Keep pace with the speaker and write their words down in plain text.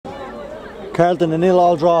Carlton, a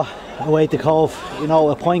 0-0 draw away to Cobh. You know,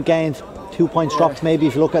 a point gained, 2 points dropped maybe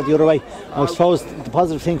if you look at it the other way. I suppose the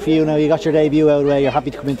positive thing for you now, you got your debut out of the way, you're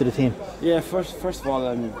happy to come into the team. Yeah, first of all,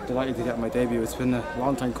 I'm delighted to get my debut. It's been a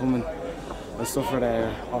long time coming. I suffered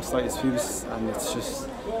osteitis pubis, and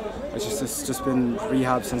it's just been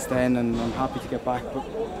rehab since then, and I'm happy to get back. But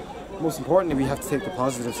most importantly, we have to take the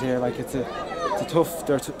positives here. Like it's a tough,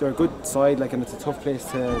 they're a good side, like, and it's a tough place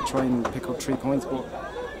to try and pick up 3 points. But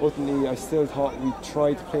ultimately, I still thought we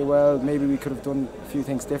tried to play well. Maybe we could have done a few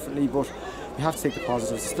things differently, but we have to take the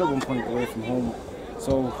positives. It's still 1 point away from home,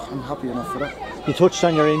 so I'm happy enough for that. You touched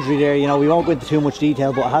on your injury there. You know, we won't go into too much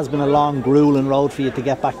detail, but it has been a long, grueling road for you to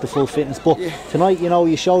get back to full fitness. But tonight, you know,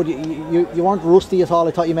 you showed you weren't rusty at all.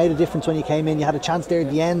 I thought you made a difference when you came in. You had a chance there at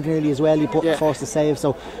the end nearly as well. You forced the save.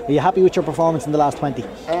 So, are you happy with your performance in the last 20?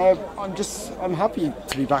 I'm happy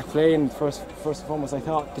to be back playing. First and foremost, I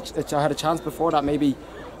thought that I had a chance before that. Maybe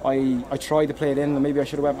I tried to play it in, and maybe I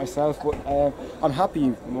should have went myself. But I'm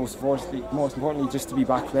happy most importantly just to be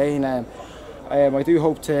back playing. I do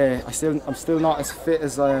hope to. I'm still not as fit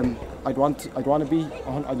as I'd want to be.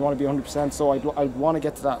 I'd want to be 100%. So I'd want to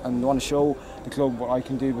get to that and want to show the club what I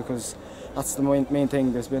can do, because that's the main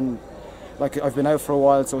thing. There's been, like, I've been out for a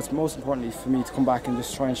while, so it's most importantly for me to come back and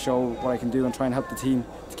just try and show what I can do and try and help the team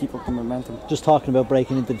to keep up the momentum. Just talking about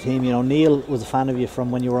breaking into the team, you know, Neil was a fan of you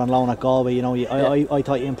from when you were on loan at Galway. You know, I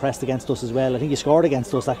thought you impressed against us as well. I think you scored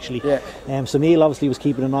against us actually. Yeah. So Neil obviously was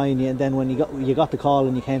keeping an eye on you, and then when you got the call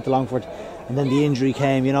and you came to Longford, and then the injury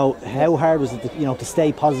came, you know, how hard was it to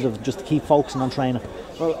stay positive, just to keep focusing on training?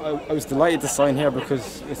 Well, I was delighted to sign here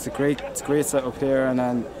because it's a great setup here,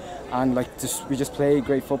 and we just play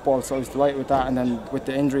great football, so I was delighted with that. And then with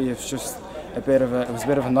the injury, it was a bit of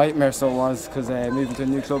a nightmare. So it was, because moving to a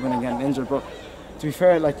new club and then getting injured. But to be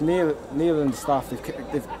fair, like Neil and the staff,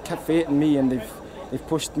 they've kept faith in me, and they've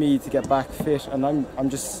pushed me to get back fit, and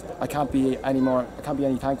I can't be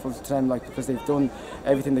any thankful to them, like, because they've done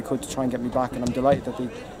everything they could to try and get me back, and I'm delighted that they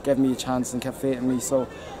gave me a chance and kept faith in me. So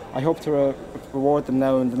I hope to reward them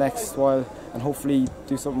now in the next while, and hopefully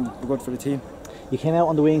do something good for the team. You came out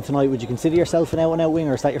on the wing tonight. Would you consider yourself an out-and-out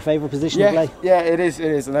winger? Is that your favourite position to play? Yeah, it is.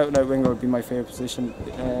 An out-and-out winger would be my favourite position.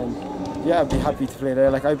 I'd be happy to play there.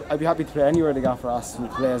 Like, I'd be happy to play anywhere the gaffer asks me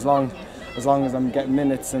to play, as long as I'm getting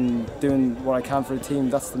minutes and doing what I can for the team.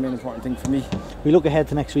 That's the main important thing for me. We look ahead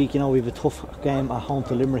to next week. You know, we have a tough game at home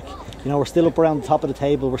to Limerick. You know, we're still up around the top of the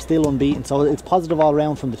table. We're still unbeaten, so it's positive all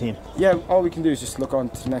round from the team. Yeah, all we can do is just look on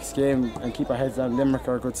to the next game and keep our heads down. Limerick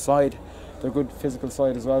are a good side. They're a good physical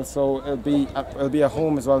side as well, so it'll be at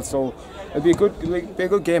home as well, so it'll be a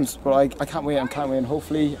good game. But I can't wait. And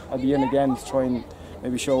hopefully I'll be in again to try and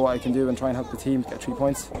maybe show what I can do and try and help the team get 3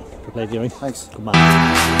 points. Good play, Jerry. Thanks. Good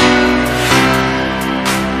man.